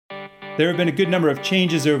There have been a good number of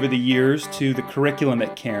changes over the years to the curriculum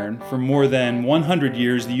at Cairn. For more than 100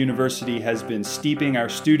 years, the university has been steeping our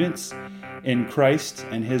students in Christ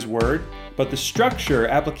and His Word, but the structure,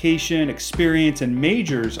 application, experience, and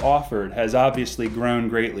majors offered has obviously grown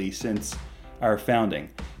greatly since our founding.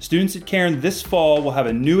 Students at Cairn this fall will have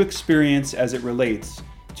a new experience as it relates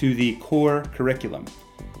to the core curriculum.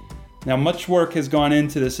 Now, much work has gone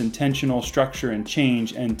into this intentional structure and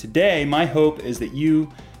change, and today my hope is that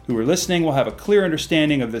you who are listening will have a clear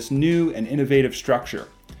understanding of this new and innovative structure.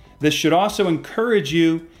 This should also encourage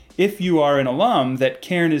you, if you are an alum, that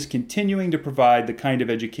Cairn is continuing to provide the kind of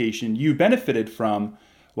education you benefited from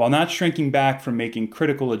while not shrinking back from making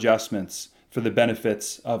critical adjustments for the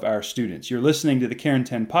benefits of our students. You're listening to the Cairn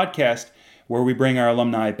 10 podcast, where we bring our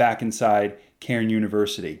alumni back inside Cairn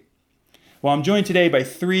University. Well, I'm joined today by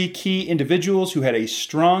three key individuals who had a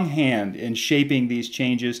strong hand in shaping these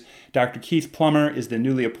changes. Dr. Keith Plummer is the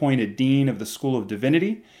newly appointed Dean of the School of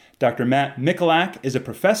Divinity. Dr. Matt Michalak is a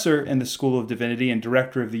professor in the School of Divinity and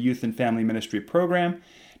Director of the Youth and Family Ministry Program.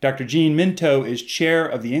 Dr. Jean Minto is Chair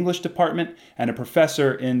of the English Department and a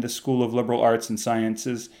professor in the School of Liberal Arts and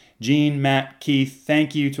Sciences. Jean, Matt, Keith,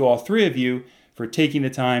 thank you to all three of you for taking the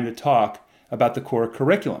time to talk about the core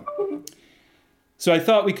curriculum. So I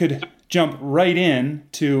thought we could jump right in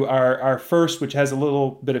to our first, which has a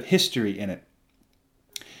little bit of history in it.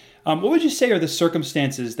 What would you say are the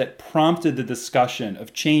circumstances that prompted the discussion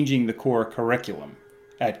of changing the core curriculum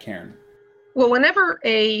at Cairn? Well, whenever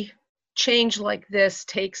a change like this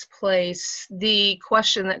takes place, the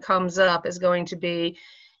question that comes up is going to be,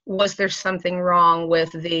 was there something wrong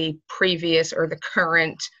with the previous or the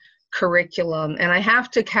current curriculum? And I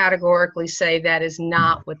have to categorically say that is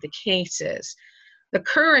not what the case is. The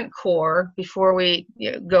current core, before we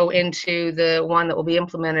go into the one that will be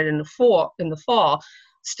implemented in the fall,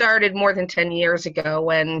 started more than 10 years ago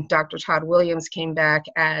when Dr. Todd Williams came back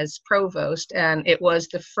as provost, and it was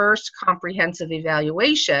the first comprehensive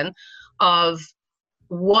evaluation of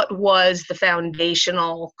what was the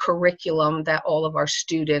foundational curriculum that all of our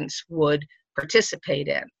students would participate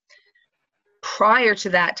in. Prior to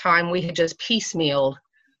that time, we had just piecemealed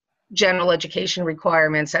general education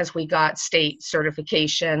requirements as we got state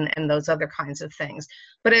certification and those other kinds of things.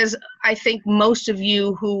 But as I think most of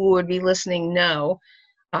you who would be listening know,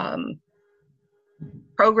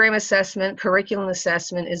 program assessment, curriculum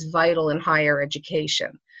assessment is vital in higher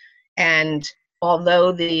education. And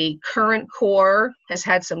although the current core has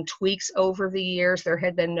had some tweaks over the years, there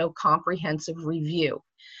had been no comprehensive review.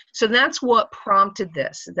 So that's what prompted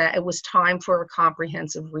this, that it was time for a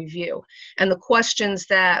comprehensive review. And the questions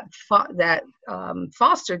that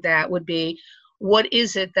fostered that would be, what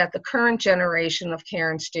is it that the current generation of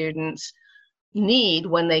Cairn students need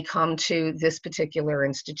when they come to this particular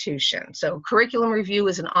institution? So curriculum review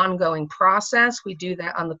is an ongoing process. We do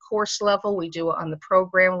that on the course level, we do it on the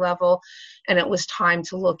program level, and it was time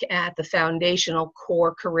to look at the foundational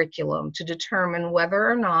core curriculum to determine whether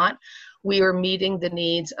or not we are meeting the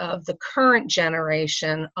needs of the current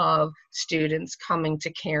generation of students coming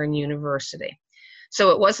to Cairn University.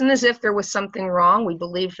 So it wasn't as if there was something wrong. We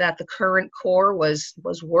believed that the current core was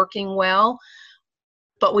working well,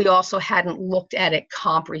 but we also hadn't looked at it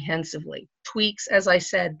comprehensively. Tweaks, as I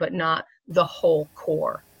said, but not the whole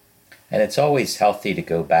core. And it's always healthy to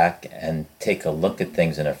go back and take a look at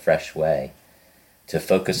things in a fresh way, to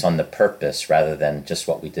focus on the purpose rather than just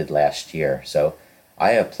what we did last year. So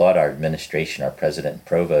I applaud our administration, our president and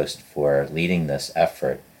provost, for leading this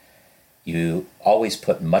effort. You always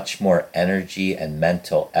put much more energy and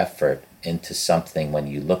mental effort into something when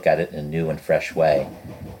you look at it in a new and fresh way.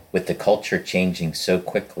 With the culture changing so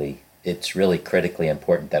quickly, it's really critically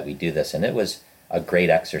important that we do this. And it was a great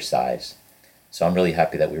exercise. So I'm really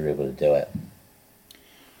happy that we were able to do it.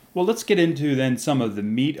 Well, let's get into then some of the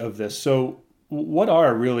meat of this. So what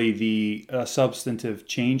are really the substantive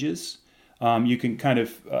changes? You can kind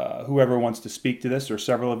of, whoever wants to speak to this, or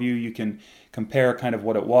several of you, you can compare kind of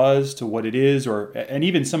what it was to what it is, and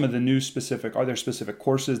even some of the new specific, are there specific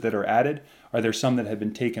courses that are added? Are there some that have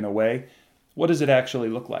been taken away? What does it actually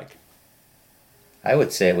look like? I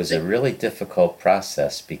would say it was a really difficult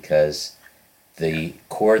process because the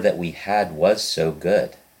core that we had was so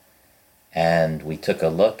good. And we took a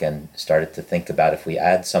look and started to think about, if we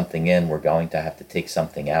add something in, we're going to have to take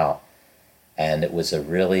something out. And it was a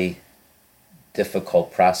really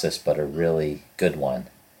difficult process, but a really good one.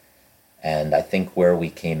 And I think where we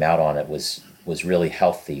came out on it was really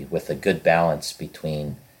healthy, with a good balance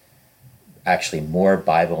between actually more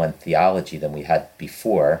Bible and theology than we had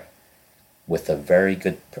before, with a very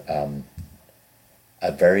good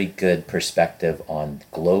perspective on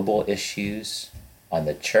global issues on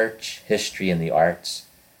the church, history, and the arts,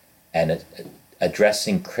 and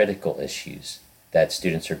addressing critical issues that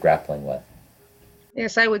students are grappling with.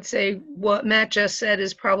 Yes, I would say what Matt just said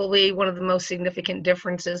is probably one of the most significant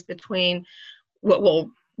differences between what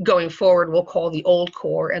going forward we'll call the old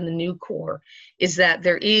core and the new core, is that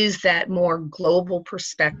there is that more global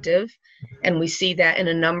perspective. And we see that in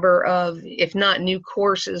a number of, if not new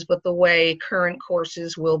courses, but the way current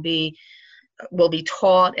courses will be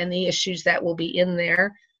taught and the issues that will be in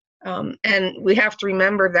there. And we have to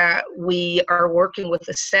remember that we are working with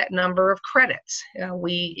a set number of credits.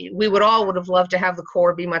 We would have loved to have the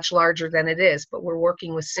core be much larger than it is, but we're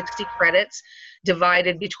working with 60 credits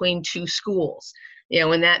divided between 2 schools.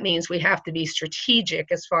 And that means we have to be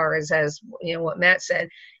strategic as far as what Matt said.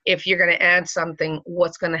 If you're going to add something,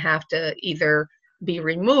 what's going to have to either be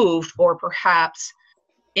removed or perhaps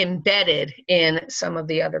embedded in some of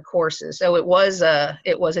the other courses. So it was a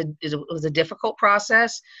difficult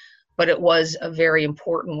process, but it was a very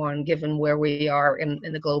important one given where we are in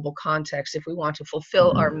the global context. If we want to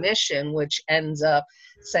fulfill our mission, which ends up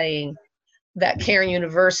saying that Cairn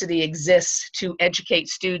University exists to educate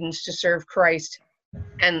students to serve Christ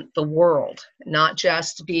and the world, not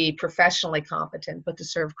just be professionally competent, but to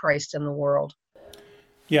serve Christ and the world.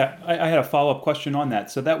 Yeah, I had a follow-up question on that.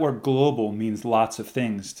 So that word global means lots of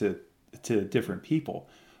things to different people.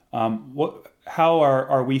 How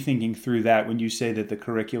are we thinking through that when you say that the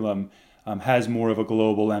curriculum has more of a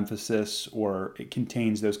global emphasis or it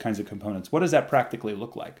contains those kinds of components? What does that practically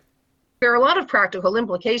look like? There are a lot of practical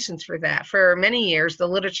implications for that. For many years, the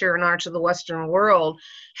Literature and Arts of the Western World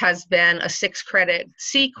has been a 6-credit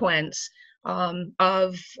sequence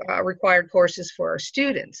of required courses for our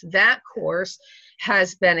students. That course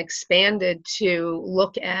has been expanded to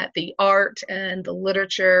look at the art and the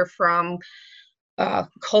literature from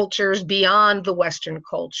cultures beyond the Western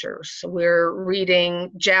cultures. So we're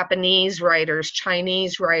reading Japanese writers,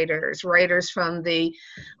 Chinese writers, writers from the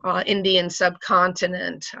Indian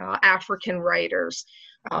subcontinent, African writers,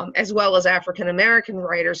 as well as African American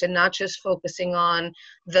writers, and not just focusing on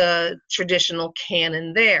the traditional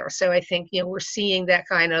canon there. So I think we're seeing that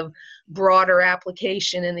kind of broader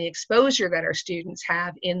application and the exposure that our students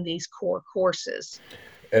have in these core courses.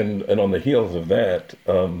 And on the heels of that,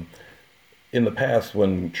 in the past,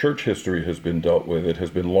 when church history has been dealt with, it has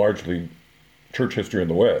been largely church history in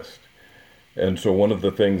the West. And so one of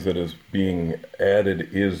the things that is being added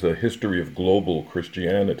is a history of global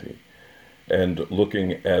Christianity and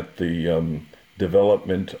looking at the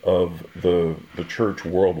development of the church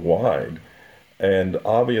worldwide. And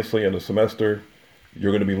obviously in a semester,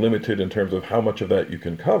 you're going to be limited in terms of how much of that you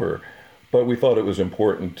can cover. But we thought it was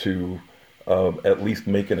important to at least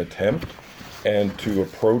make an attempt and to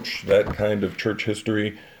approach that kind of church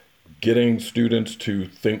history, getting students to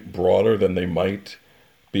think broader than they might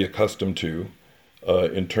be accustomed to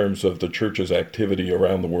in terms of the church's activity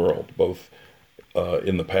around the world, both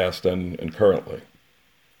in the past and currently.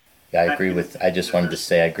 Yeah, I just wanted to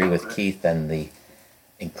say I agree with Keith, and the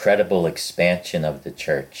incredible expansion of the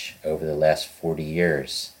church over the last 40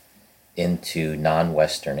 years into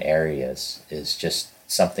non-Western areas is just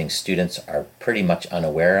something students are pretty much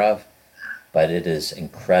unaware of. But it is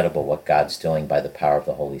incredible what God's doing by the power of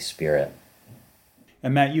the Holy Spirit.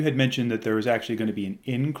 And Matt, you had mentioned that there was actually going to be an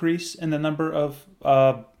increase in the number of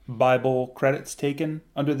Bible credits taken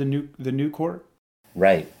under the new core?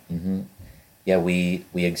 Right. Mm-hmm. Yeah, we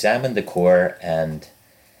examined the core, and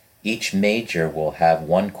each major will have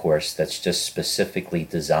one course that's just specifically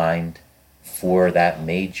designed for that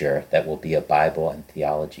major that will be a Bible and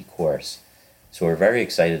theology course. So we're very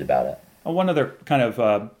excited about it. One other kind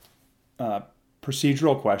of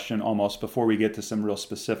procedural question almost before we get to some real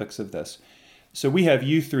specifics of this. So we have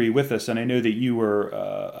you 3 with us, and I know that you were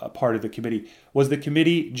a part of the committee. Was the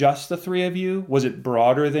committee just the 3 of you? Was it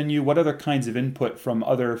broader than you? What other kinds of input from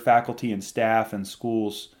other faculty and staff and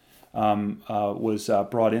schools was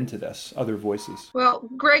brought into this, other voices? Well,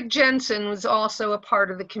 Greg Jensen was also a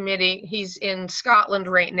part of the committee. He's in Scotland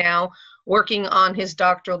right now, working on his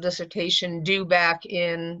doctoral dissertation due back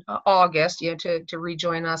in August, to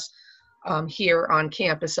rejoin us here on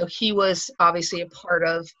campus. So he was obviously a part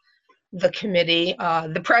of the committee.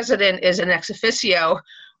 The president is an ex officio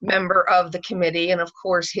member of the committee, and of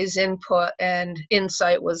course his input and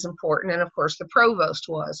insight was important, and of course the provost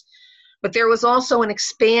was. But there was also an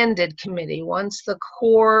expanded committee. Once the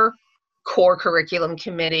core curriculum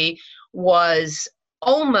committee was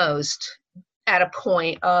almost at a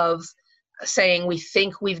point of saying we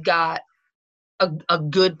think we've got a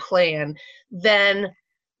good plan, then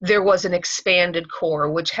there was an expanded core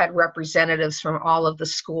which had representatives from all of the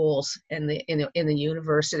schools in the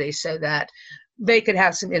university, so that they could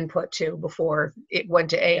have some input too before it went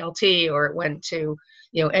to ALT or it went to,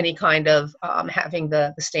 any kind of having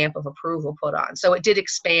the stamp of approval put on. So it did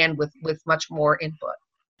expand with much more input.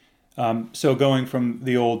 So going from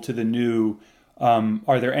the old to the new,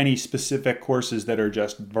 are there any specific courses that are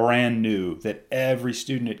just brand new that every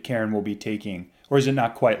student at Cairn will be taking? Or is it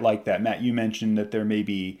not quite like that? Matt, you mentioned that there may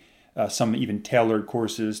be some even tailored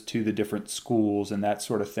courses to the different schools and that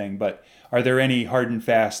sort of thing. But are there any hard and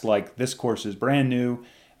fast, like this course is brand new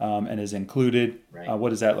and is included? Right. What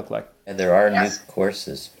does that look like? And there are Yes. new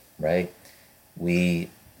courses, right?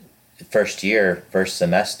 First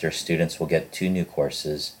semester, students will get 2 new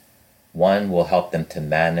courses. One will help them to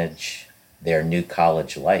manage their new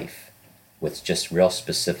college life with just real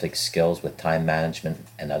specific skills with time management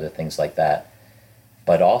and other things like that.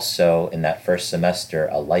 But also in that first semester,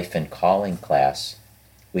 a life and calling class.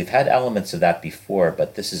 We've had elements of that before,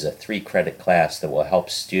 but this is a 3-credit class that will help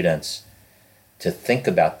students to think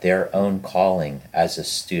about their own calling as a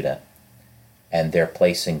student and their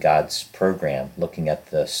place in God's program, looking at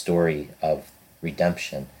the story of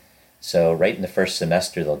redemption. So right in the first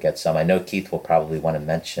semester, they'll get some. I know Keith will probably want to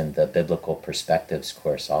mention the Biblical Perspectives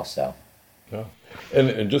course also. Yeah.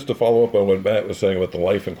 And just to follow up on what Matt was saying about the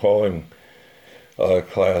life and calling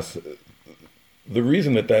class, the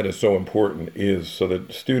reason that is so important is so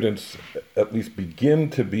that students at least begin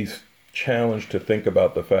to be challenged to think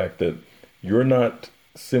about the fact that you're not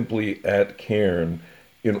simply at Cairn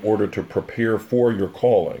in order to prepare for your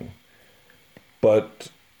calling, but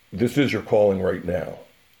this is your calling right now.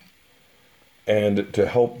 And to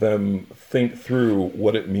help them think through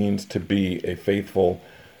what it means to be a faithful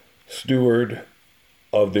steward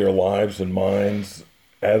of their lives and minds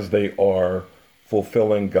as they are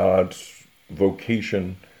fulfilling God's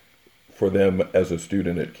vocation for them as a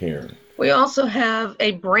student at Cairn. We also have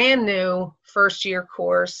a brand new first-year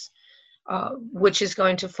course, which is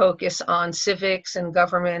going to focus on civics and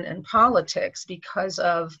government and politics because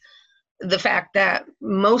of the fact that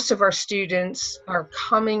most of our students are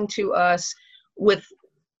coming to us with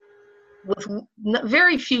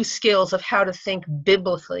very few skills of how to think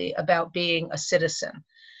biblically about being a citizen.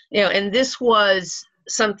 And this was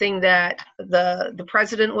something that the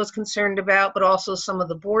president was concerned about, but also some of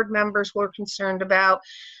the board members were concerned about,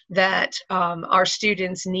 that our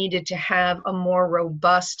students needed to have a more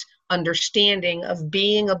robust understanding of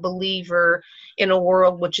being a believer in a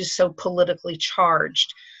world which is so politically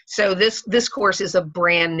charged. So this course is a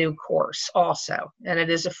brand new course also, and it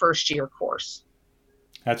is a first-year course.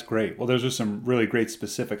 That's great. Well, those are some really great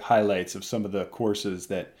specific highlights of some of the courses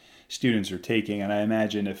that students are taking. And I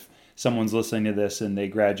imagine if someone's listening to this and they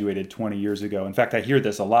graduated 20 years ago, in fact, I hear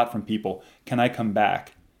this a lot from people, can I come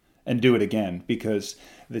back and do it again? Because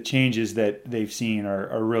the changes that they've seen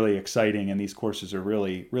are really exciting, and these courses are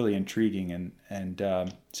really, really intriguing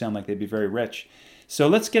and sound like they'd be very rich. So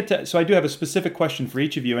let's get to, so I do have a specific question for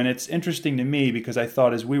each of you, and it's interesting to me because I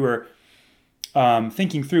thought as we were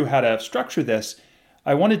thinking through how to structure this,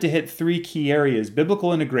 I wanted to hit 3 key areas: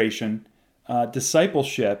 biblical integration,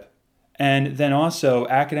 discipleship, and then also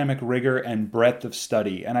academic rigor and breadth of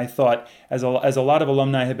study. And I thought, as a lot of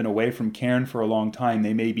alumni have been away from Cairn for a long time,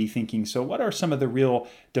 they may be thinking, so what are some of the real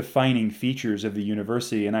defining features of the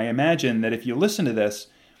university? And I imagine that if you listen to this,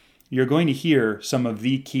 you're going to hear some of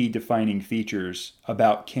the key defining features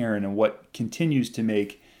about Cairn and what continues to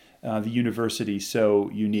make the university so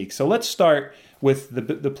unique. So let's start with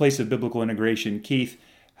the place of biblical integration. Keith,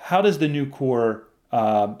 how does the new core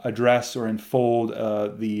address or unfold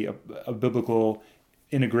a biblical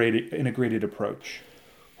integrated approach?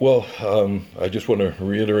 Well, I just want to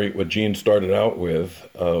reiterate what Gene started out with.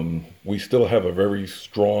 We still have a very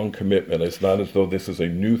strong commitment. It's not as though this is a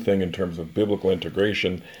new thing in terms of biblical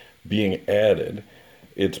integration being added.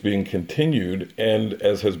 It's being continued, and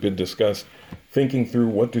as has been discussed, thinking through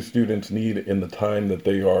what do students need in the time that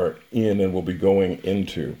they are in and will be going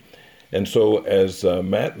into. And so, as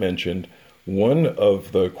Matt mentioned, one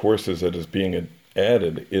of the courses that is being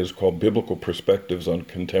added is called Biblical Perspectives on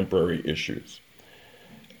Contemporary Issues.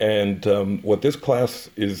 And what this class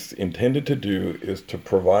is intended to do is to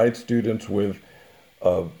provide students with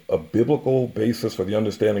a biblical basis for the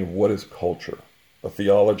understanding of what is culture, a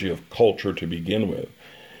theology of culture to begin with.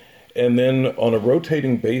 And then on a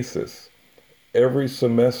rotating basis, every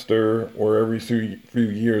semester or every few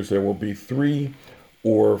years, there will be 3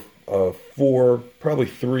 or 4, probably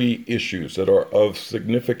 3 issues that are of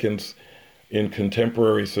significance in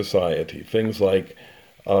contemporary society. Things like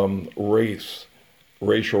race,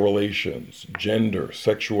 racial relations, gender,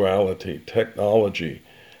 sexuality, technology,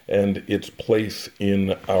 and its place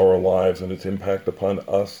in our lives and its impact upon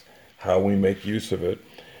us, how we make use of it.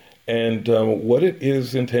 And what it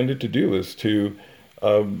is intended to do is to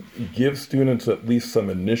give students at least some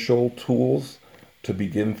initial tools to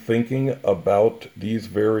begin thinking about these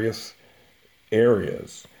various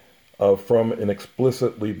areas from an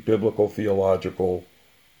explicitly biblical theological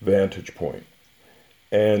vantage point.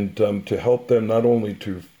 And to help them not only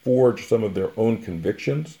to forge some of their own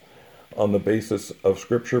convictions on the basis of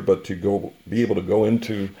Scripture, but to be able to go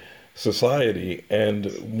into society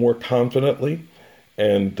and more confidently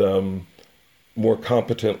and more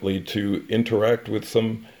competently to interact with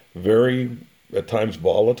some very, at times,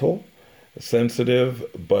 volatile, sensitive,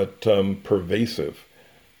 but pervasive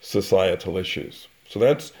societal issues. So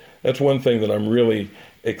that's one thing that I'm really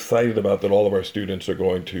excited about, that all of our students are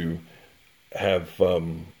going to have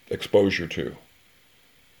exposure to.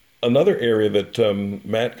 Another area that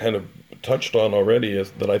Matt kind of touched on already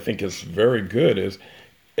is that I think is very good is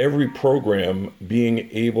every program being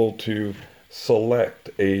able to select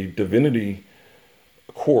a divinity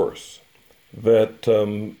course that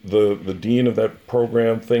the dean of that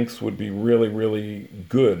program thinks would be really, really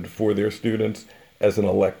good for their students as an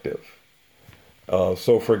elective.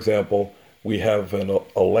 So, for example, we have an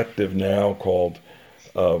elective now called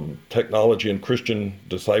Technology and Christian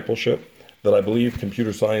Discipleship that I believe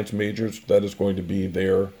computer science majors, that is going to be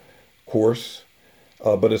their course.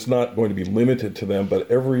 But it's not going to be limited to them,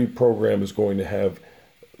 but every program is going to have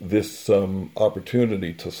this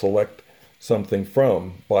opportunity to select something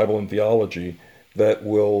from Bible and theology that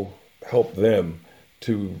will help them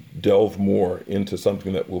to delve more into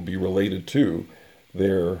something that will be related to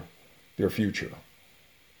their future.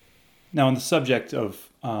 Now, on the subject of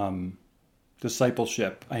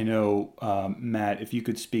discipleship, I know, Matt, if you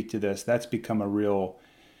could speak to this, that's become a real,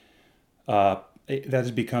 that has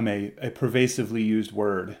become a pervasively used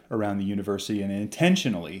word around the university, and an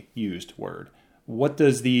intentionally used word. What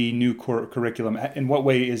does the new curriculum, in what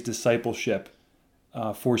way is discipleship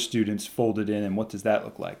for students folded in, and what does that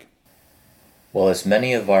look like? Well, as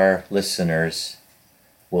many of our listeners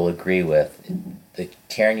will agree with, the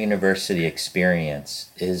Cairn University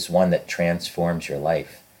experience is one that transforms your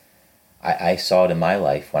life. I saw it in my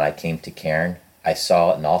life when I came to Cairn. I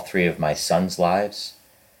saw it in all three of my sons' lives.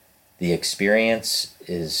 The experience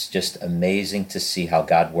is just amazing to see how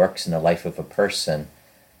God works in the life of a person,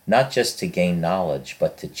 not just to gain knowledge,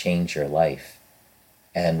 but to change your life.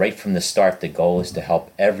 And right from the start, the goal is to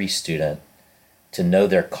help every student to know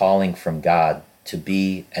their calling from God, to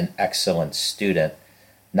be an excellent student,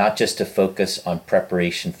 not just to focus on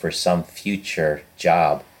preparation for some future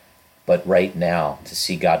job, but right now to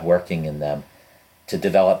see God working in them, to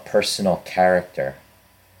develop personal character,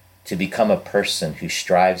 to become a person who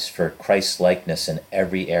strives for Christ-likeness in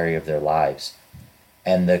every area of their lives.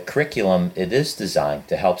 And the curriculum, it is designed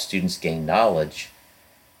to help students gain knowledge,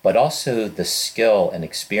 but also the skill and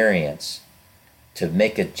experience to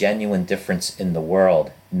make a genuine difference in the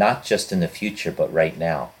world, not just in the future, but right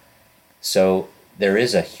now. So there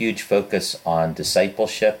is a huge focus on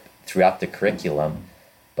discipleship throughout the curriculum,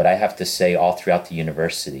 but I have to say all throughout the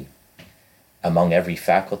university, among every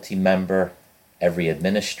faculty member, every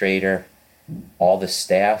administrator, all the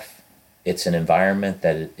staff. It's an environment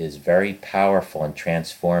that is very powerful and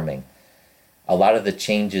transforming. A lot of the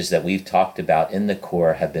changes that we've talked about in the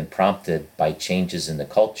core have been prompted by changes in the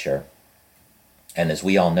culture. And as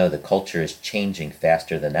we all know, the culture is changing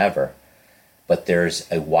faster than ever. But there's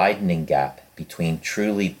a widening gap between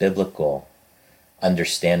truly biblical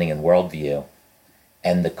understanding and worldview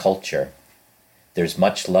and the culture. There's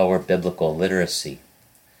much lower biblical literacy.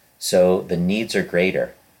 So the needs are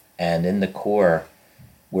greater. And in the core,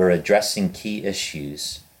 we're addressing key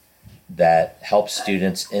issues that help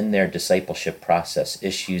students in their discipleship process,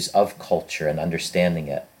 issues of culture and understanding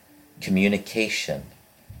it, communication,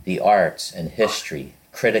 the arts and history,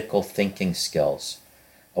 critical thinking skills,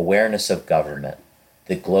 awareness of government,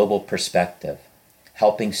 the global perspective,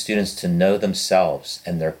 helping students to know themselves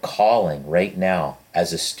and their calling right now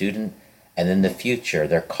as a student, and in the future,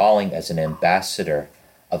 their calling as an ambassador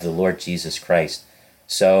of the Lord Jesus Christ.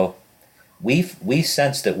 So we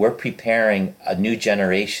sense that we're preparing a new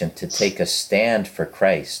generation to take a stand for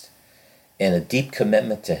Christ in a deep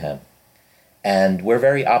commitment to Him. And we're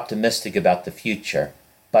very optimistic about the future.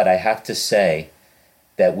 But I have to say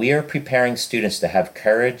that we are preparing students to have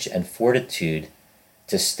courage and fortitude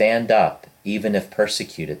to stand up, even if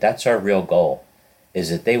persecuted. That's our real goal, is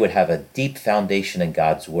that they would have a deep foundation in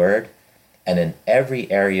God's Word, and in every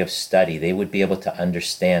area of study, they would be able to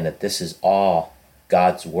understand that this is all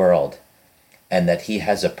God's world, and that He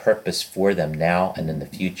has a purpose for them now and in the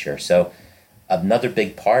future. So another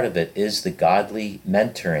big part of it is the godly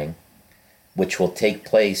mentoring, which will take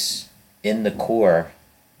place in the core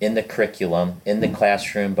in the curriculum, in the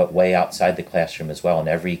classroom, but way outside the classroom as well, in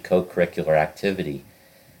every co-curricular activity.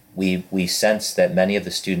 We sense that many of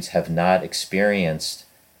the students have not experienced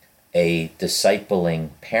a discipling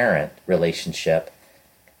parent relationship,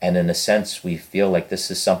 and in a sense we feel like this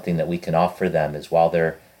is something that we can offer them as while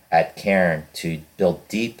they're at Cairn, to build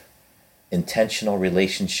deep, intentional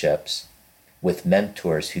relationships with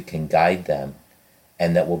mentors who can guide them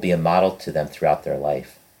and that will be a model to them throughout their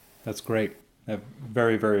life. That's great.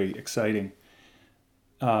 Very, very exciting.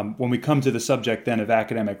 When we come to the subject then of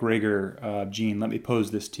academic rigor, Gene, let me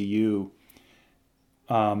pose this to you.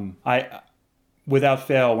 I, without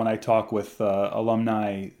fail, when I talk with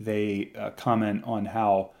alumni, they comment on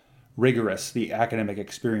how rigorous the academic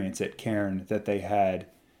experience at Cairn that they had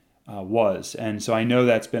was. And so I know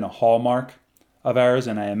that's been a hallmark of ours,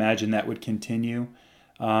 and I imagine that would continue.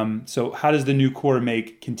 So how does the new core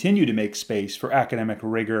continue to make space for academic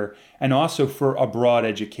rigor and also for a broad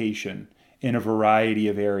education in a variety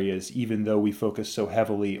of areas, even though we focus so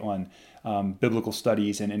heavily on biblical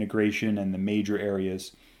studies and integration and the major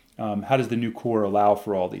areas? How does the new core allow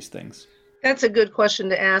for all these things? That's a good question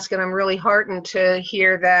to ask, and I'm really heartened to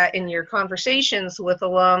hear that in your conversations with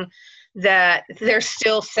alum that they're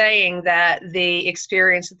still saying that the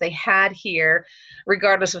experience that they had here,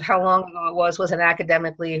 regardless of how long ago it was an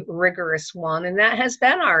academically rigorous one, and that has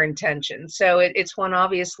been our intention. So it's one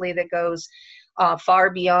obviously that goes far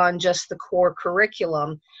beyond just the core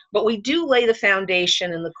curriculum, but we do lay the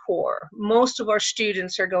foundation in the core. Most of our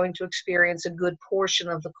students are going to experience a good portion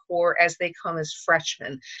of the core as they come as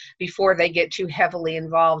freshmen before they get too heavily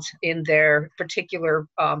involved in their particular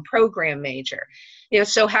program major.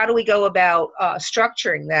 So how do we go about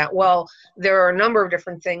structuring that? Well, there are a number of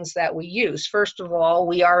different things that we use. First of all,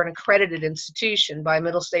 we are an accredited institution by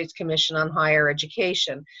Middle States Commission on Higher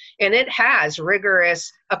Education, and it has rigorous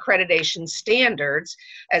accreditation standards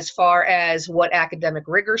as far as what academic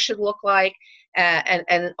rigor should look like,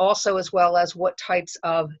 and also as well as what types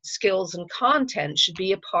of skills and content should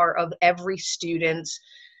be a part of every student's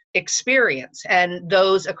experience. And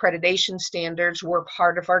those accreditation standards were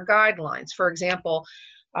part of our guidelines. For example,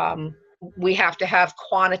 we have to have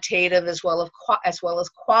quantitative as well as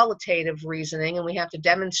qualitative reasoning, and we have to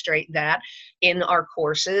demonstrate that in our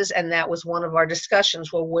courses. And that was one of our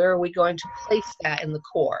discussions. Well, where are we going to place that in the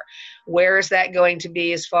core? Where is that going to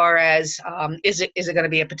be as far as is it going to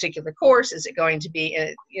be a particular course? Is it going to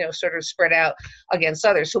be sort of spread out against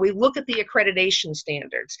others? So we look at the accreditation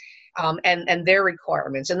standards and their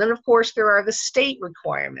requirements. And then, of course, there are the state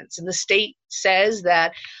requirements. And the state says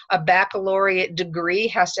that a baccalaureate degree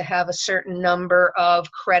has to have a certain number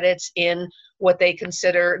of credits in what they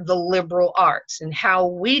consider the liberal arts. And how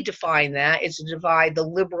we define that is to divide the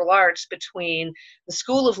liberal arts between the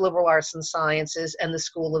School of Liberal Arts and Sciences and the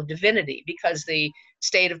School of Divinity, because the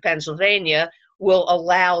state of Pennsylvania will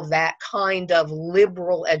allow that kind of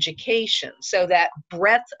liberal education. So that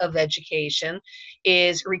breadth of education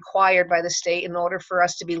is required by the state in order for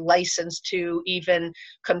us to be licensed to even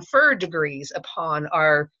confer degrees upon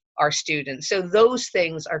our students. So those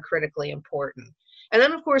things are critically important. And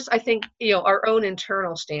then, of course, I think, our own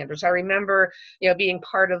internal standards. I remember, being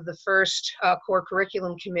part of the first core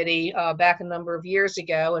curriculum committee back a number of years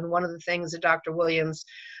ago. And one of the things that Dr. Williams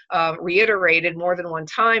reiterated more than one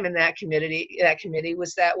time in that committee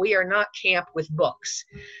was that we are not camp with books.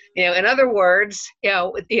 In other words,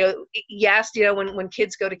 yes, when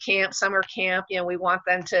kids go to camp, summer camp, we want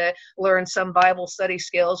them to learn some Bible study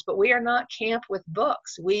skills, but we are not camp with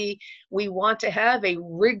books. We want to have a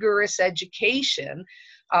rigorous education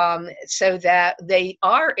so that they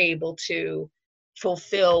are able to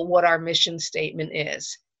fulfill what our mission statement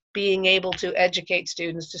is. Being able to educate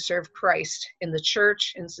students to serve Christ in the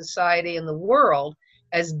church, in society, in the world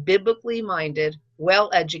as biblically minded,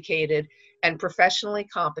 well-educated, and professionally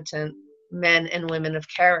competent men and women of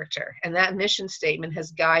character. And that mission statement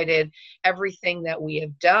has guided everything that we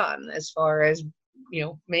have done as far as,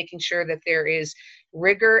 making sure that there is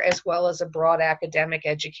rigor as well as a broad academic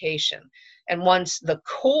education. And once the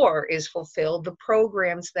core is fulfilled, the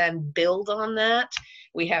programs then build on that.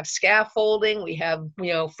 We have scaffolding, we have,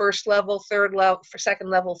 first level, third level, second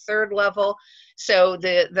level, third level. So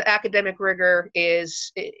the academic rigor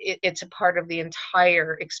it's a part of the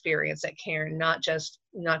entire experience at Cairn, not just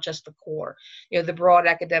the core. The broad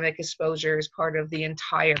academic exposure is part of the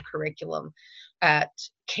entire curriculum at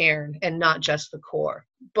Cairn and not just the core.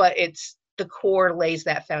 But the core lays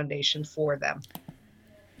that foundation for them.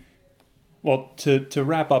 Well, to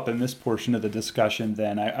wrap up in this portion of the discussion,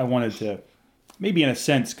 then, I wanted to maybe in a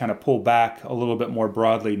sense kind of pull back a little bit more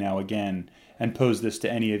broadly now again and pose this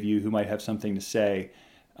to any of you who might have something to say.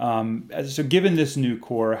 So given this new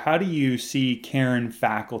core, how do you see Cairn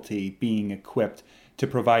faculty being equipped to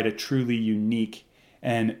provide a truly unique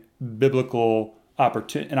and biblical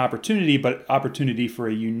opportunity, but opportunity for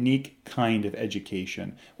a unique kind of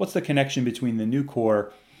education? What's the connection between the new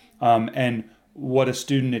core and what a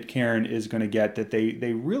student at Cairn is going to get that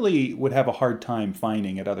they really would have a hard time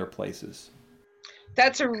finding at other places?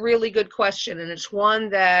 That's a really good question, and it's one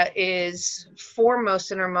that is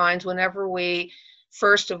foremost in our minds whenever we,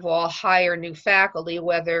 first of all, hire new faculty,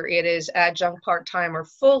 whether it is adjunct, part-time, or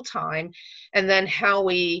full-time, and then how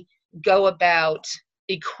we go about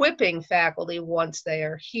equipping faculty once they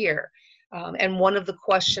are here. And one of the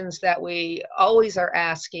questions that we always are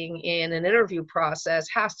asking in an interview process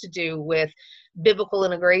has to do with biblical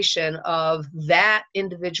integration of that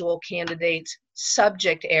individual candidate's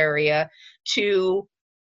subject area to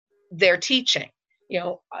their teaching.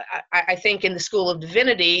 I think in the School of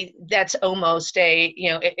Divinity, that's almost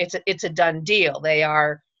it's a done deal.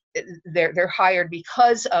 They're hired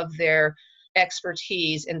because of their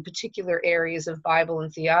expertise in particular areas of Bible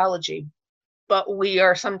and theology. But we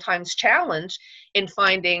are sometimes challenged in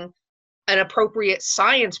finding an appropriate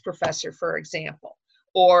science professor, for example,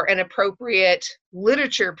 or an appropriate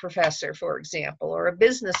literature professor, for example, or a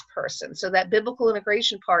business person. So that biblical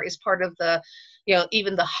integration part is part of the,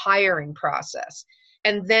 even the hiring process.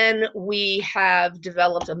 And then we have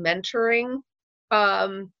developed a mentoring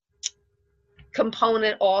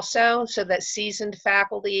component also, so that seasoned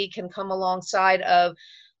faculty can come alongside of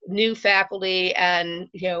new faculty and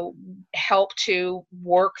help to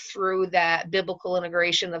work through that biblical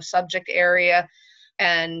integration of subject area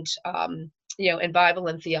and in Bible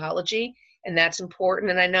and theology. And that's important.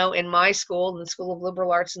 And I know in my school, in the School of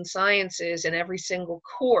Liberal Arts and Sciences, in every single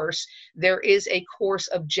course, there is a course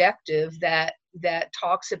objective that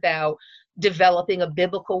talks about developing a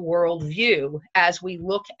biblical worldview as we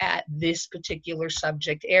look at this particular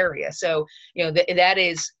subject area. So, that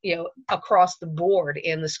is, across the board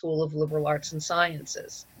in the School of Liberal Arts and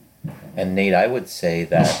Sciences. And Nate, I would say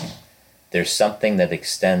that there's something that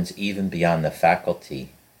extends even beyond the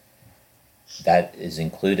faculty that is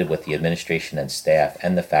included with the administration and staff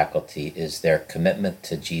and the faculty is their commitment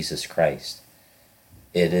to Jesus Christ.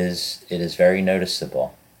 It is very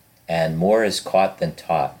noticeable, and more is caught than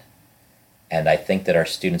taught. And I think that our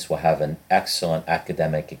students will have an excellent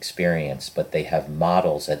academic experience, but they have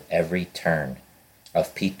models at every turn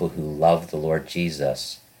of people who love the Lord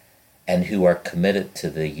Jesus and who are committed to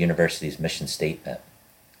the university's mission statement.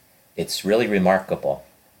 It's really remarkable,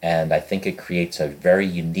 and I think it creates a very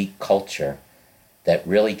unique culture that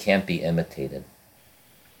really can't be imitated.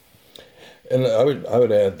 And I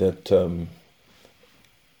would add that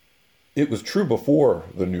it was true before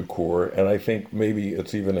the new core, and I think maybe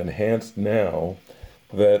it's even enhanced now,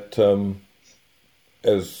 that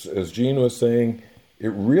as Gene was saying, it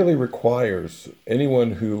really requires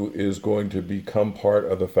anyone who is going to become part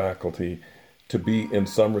of the faculty to be in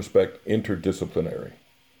some respect interdisciplinary.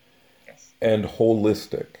 Yes. And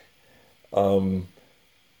holistic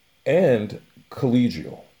and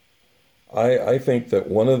collegial. I think that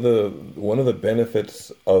one of the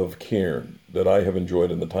benefits of Cairn that I have enjoyed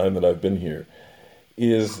in the time that I've been here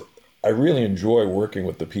is I really enjoy working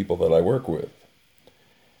with the people that I work with.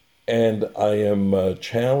 And I am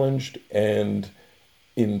challenged and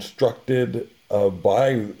instructed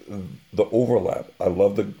by the overlap. I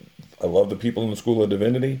love the people in the School of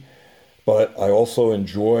Divinity, but I also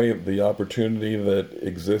enjoy the opportunity that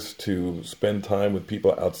exists to spend time with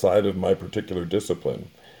people outside of my particular discipline.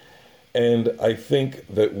 And I think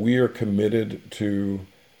that we are committed to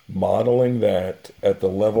modeling that at the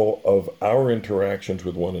level of our interactions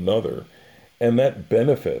with one another, and that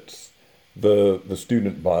benefits the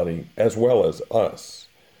student body as well as us,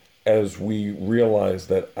 as we realize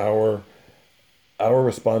that our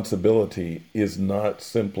responsibility is not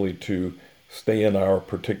simply to stay in our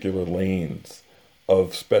particular lanes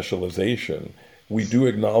of specialization. We do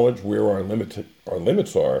acknowledge where our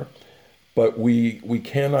limits are, but we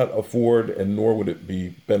cannot afford, and nor would it be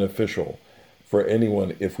beneficial for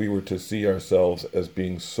anyone if we were to see ourselves as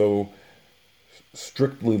being so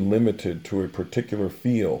strictly limited to a particular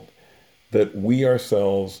field that we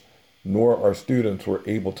ourselves nor our students were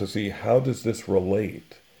able to see how does this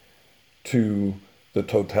relate to the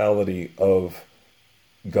totality of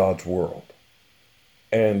God's world,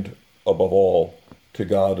 and above all, to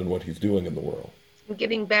God and what he's doing in the world.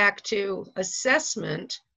 Getting back to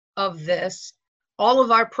assessment of this, all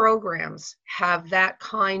of our programs have that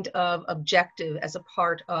kind of objective as a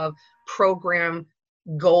part of program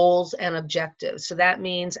goals and objectives. So that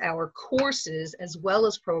means our courses, as well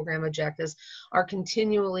as program objectives, are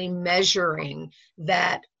continually measuring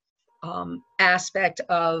that aspect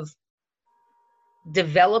of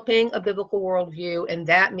developing a biblical worldview, and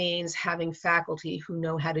that means having faculty who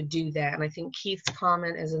know how to do that. And I think Keith's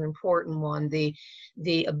comment is an important one, the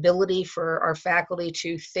ability for our faculty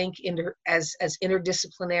to think as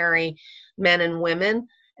interdisciplinary men and women,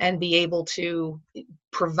 and be able to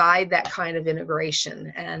provide that kind of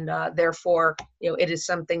integration. And therefore, it is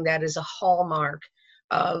something that is a hallmark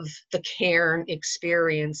of the Cairn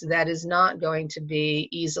experience that is not going to be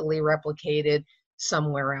easily replicated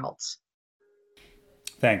somewhere else.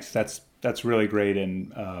 Thanks. That's really great,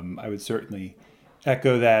 and I would certainly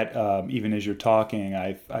echo that. Even as you're talking,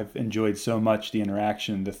 I've enjoyed so much the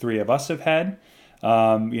interaction the three of us have had.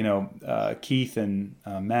 Keith and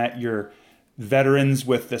Matt, you're veterans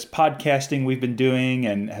with this podcasting we've been doing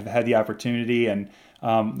and have had the opportunity. And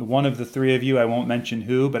one of the three of you, I won't mention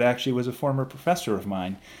who, but actually was a former professor of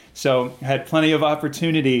mine. So I had plenty of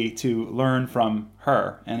opportunity to learn from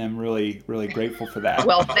her, and I'm really, really grateful for that.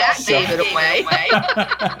 Well, that gave it away.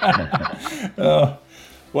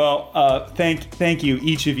 Thank you,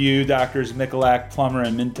 each of you, Doctors Michalak, Plummer,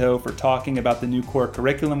 and Minto, for talking about the new core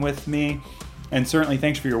curriculum with me. And certainly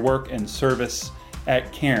thanks for your work and service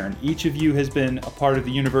at Cairn. Each of you has been a part of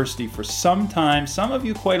the university for some time, some of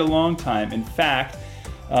you quite a long time. In fact,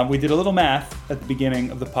 we did a little math at the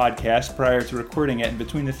beginning of the podcast prior to recording it, and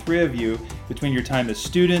between the three of you, between your time as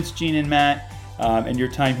students, Jean and Matt, and your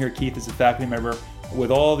time here, Keith, as a faculty member, with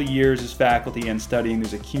all the years as faculty and studying,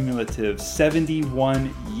 there's a cumulative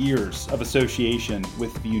 71 years of association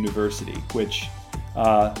with the university, which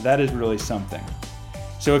that is really something.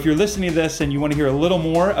 So if you're listening to this and you want to hear a little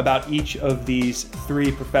more about each of these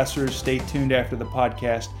three professors, stay tuned after the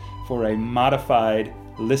podcast for a modified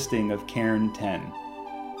listing of Cairn 10.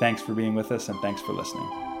 Thanks for being with us, and thanks for listening.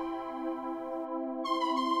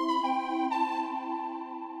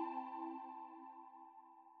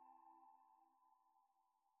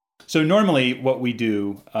 So normally what we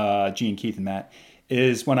do, Gene, Keith, and Matt,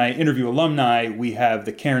 is when I interview alumni, we have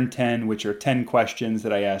the Cairn 10, which are 10 questions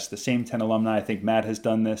that I ask the same 10 alumni. I think Matt has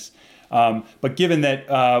done this. But given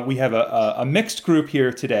that we have a mixed group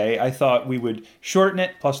here today, I thought we would shorten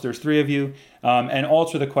it, plus there's three of you, and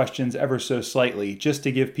alter the questions ever so slightly, just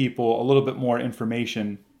to give people a little bit more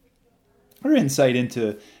information or insight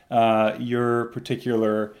into your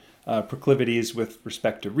particular proclivities with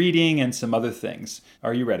respect to reading and some other things.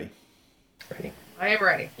 Are you ready? Ready. I am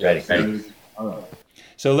ready. Ready. All right.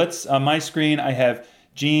 So let's, on my screen, I have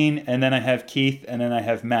Gene, and then I have Keith, and then I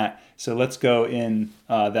have Matt. So let's go in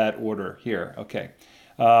that order here. Okay.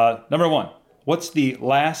 Number one, what's the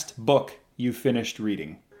last book you finished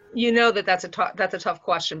reading? You know that's a tough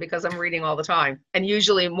question because I'm reading all the time, and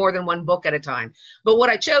usually more than one book at a time. But what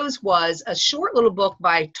I chose was a short little book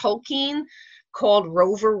by Tolkien called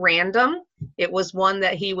Rover Random. It was one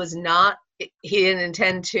that he didn't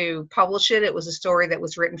intend to publish it. It was a story that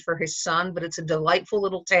was written for his son, but it's a delightful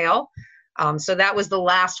little tale. So that was the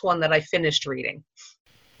last one that I finished reading.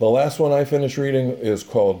 The last one I finished reading is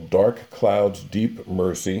called Dark Clouds, Deep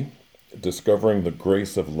Mercy, Discovering the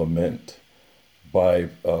Grace of Lament by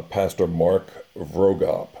Pastor Mark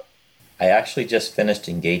Vroegop. I actually just finished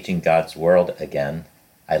Engaging God's World again.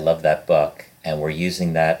 I love that book, and we're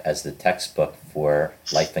using that as the textbook for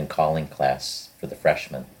Life and Calling class for the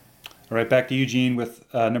freshmen. All right, back to Eugene with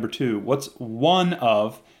number two. What's one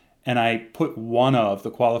of, and I put one of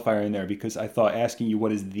the qualifier in there because I thought asking you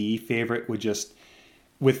what is the favorite would just,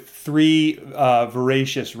 with three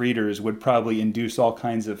voracious readers, would probably induce all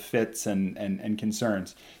kinds of fits and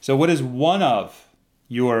concerns. So what is one of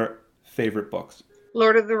your favorite books?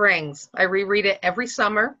 Lord of the Rings. I reread it every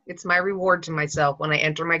summer. It's my reward to myself when I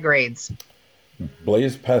enter my grades.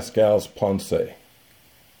 Blaise Pascal's Ponce.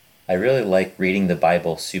 I really like reading the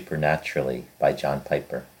Bible supernaturally by John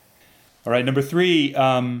Piper. All right, number three,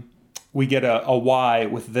 we get a Y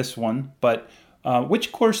with this one, but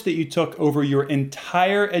which course that you took over your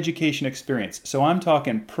entire education experience? So I'm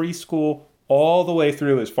talking preschool all the way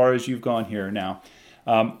through as far as you've gone here now.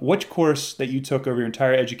 Which course that you took over your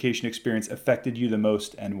entire education experience affected you the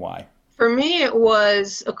most, and why? For me, it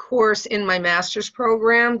was a course in my master's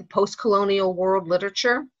program, Post-Colonial World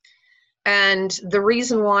Literature. And the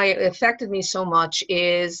reason why it affected me so much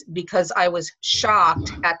is because I was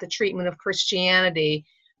shocked at the treatment of Christianity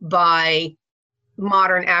by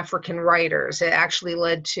modern African writers. It actually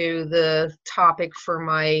led to the topic for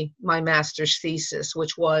my master's thesis,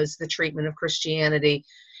 which was the treatment of Christianity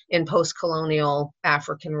in post-colonial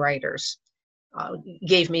African writers.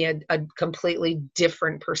 Gave me a completely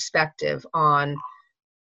different perspective on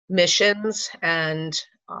missions and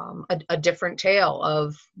a different tale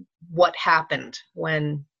of what happened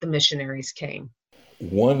when the missionaries came.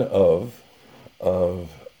 One of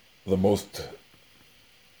the most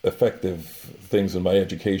effective things in my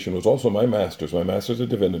education was also my master's of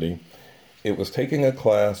divinity. It was taking a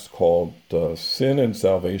class called Sin and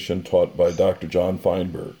Salvation, taught by Dr. John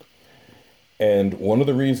Feinberg. And one of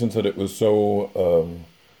the reasons that it was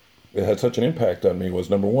it had such an impact on me was,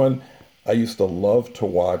 number one, I used to love to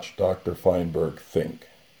watch Dr. Feinberg think.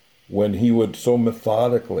 When he would so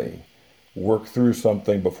methodically work through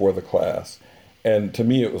something before the class. And to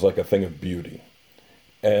me, it was like a thing of beauty.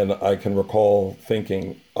 And I can recall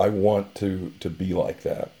thinking, I want to be like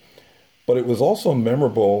that. But it was also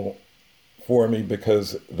memorable for me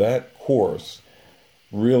because that course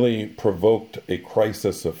really provoked a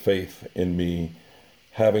crisis of faith in me,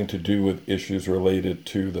 having to do with issues related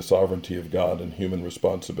to the sovereignty of God and human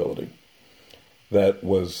responsibility. That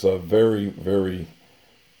was very, very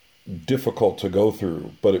difficult to go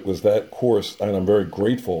through, but it was that course, and I'm very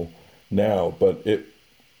grateful now, but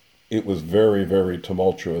it was very, very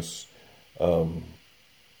tumultuous then.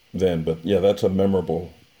 But yeah, that's a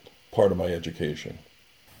memorable part of my education.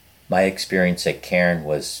 My experience at Cairn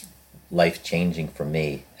was life-changing for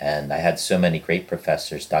me, and I had so many great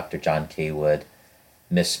professors, Dr. John K. Wood,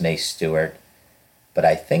 Miss May Stewart, but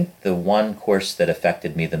I think the one course that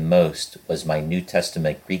affected me the most was my New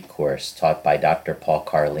Testament Greek course taught by Dr. Paul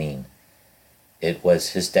Carlene. It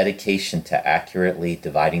was his dedication to accurately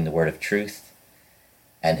dividing the word of truth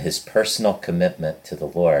and his personal commitment to the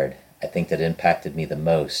Lord, I think, that impacted me the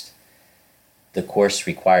most. The course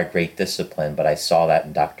required great discipline, but I saw that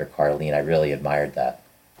in Dr. Carlene. I really admired that.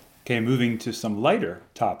 Okay, moving to some lighter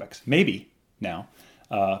topics. Maybe now,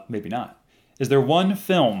 maybe not. Is there one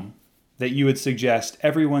film that you would suggest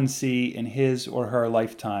everyone see in his or her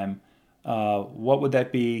lifetime? What would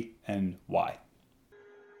that be and why?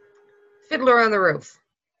 Fiddler on the Roof.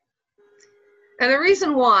 And the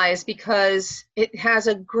reason why is because it has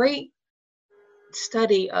a great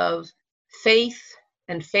study of faith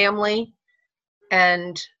and family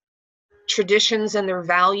and traditions and their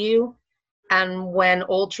value, and when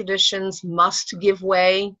old traditions must give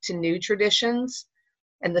way to new traditions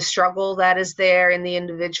and the struggle that is there in the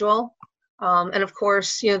individual. And of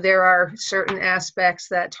course, there are certain aspects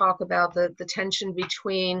that talk about the tension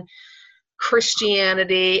between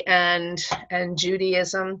Christianity and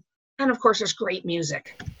Judaism. And of course, there's great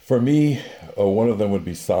music. For me, one of them would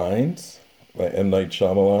be Signs by M. Night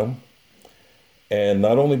Shyamalan. And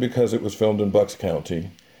not only because it was filmed in Bucks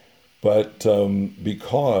County, but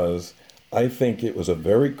because I think it was a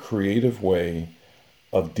very creative way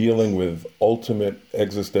of dealing with ultimate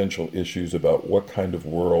existential issues about what kind of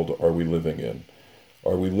world are we living in.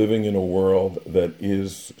 Are we living in a world that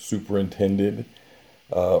is superintended,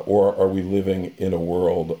 or are we living in a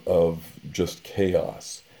world of just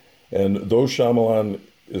chaos? And though Shyamalan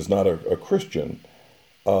is not a Christian,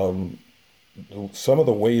 some of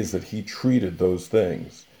the ways that he treated those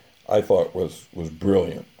things, I thought was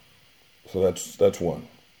brilliant. So that's one.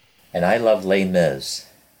 And I love Les Mis.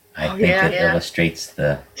 I think it illustrates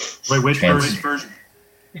the... Wait, which version?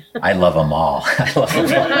 I love them all.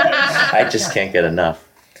 I just can't get enough.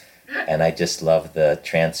 And I just love the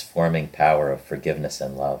transforming power of forgiveness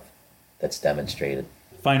and love that's demonstrated.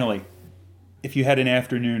 Finally, if you had an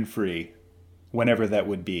afternoon free, whenever that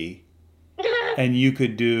would be, and you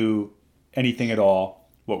could do anything at all,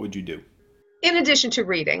 what would you do? In addition to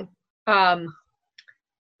reading,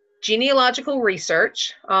 genealogical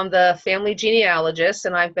research. I'm the family genealogist,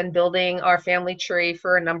 and I've been building our family tree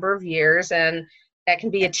for a number of years, and that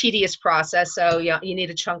can be a tedious process, so you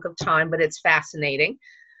need a chunk of time, but it's fascinating.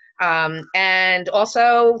 And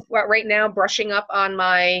also, right now, brushing up on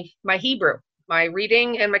my Hebrew, my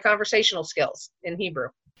reading and my conversational skills in Hebrew.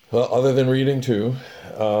 Well, other than reading too,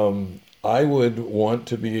 I would want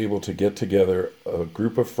to be able to get together a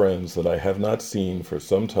group of friends that I have not seen for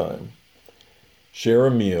some time, share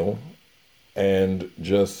a meal, and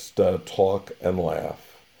just talk and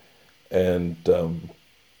laugh and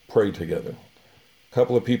pray together. A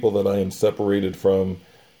couple of people that I am separated from,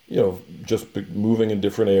 just moving in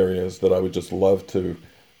different areas, that I would just love to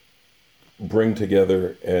bring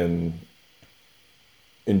together and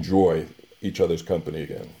enjoy each other's company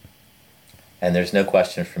again. And there's no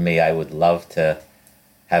question for me, I would love to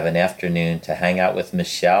have an afternoon to hang out with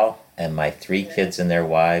Michelle and my 3 kids and their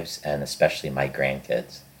wives, and especially my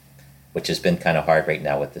grandkids, which has been kind of hard right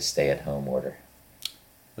now with the stay-at-home order.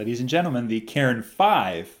 Ladies and gentlemen, the Cairn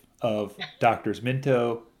 5 of Doctors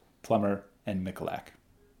Minto, Plummer, and Michalak.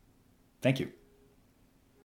 Thank you.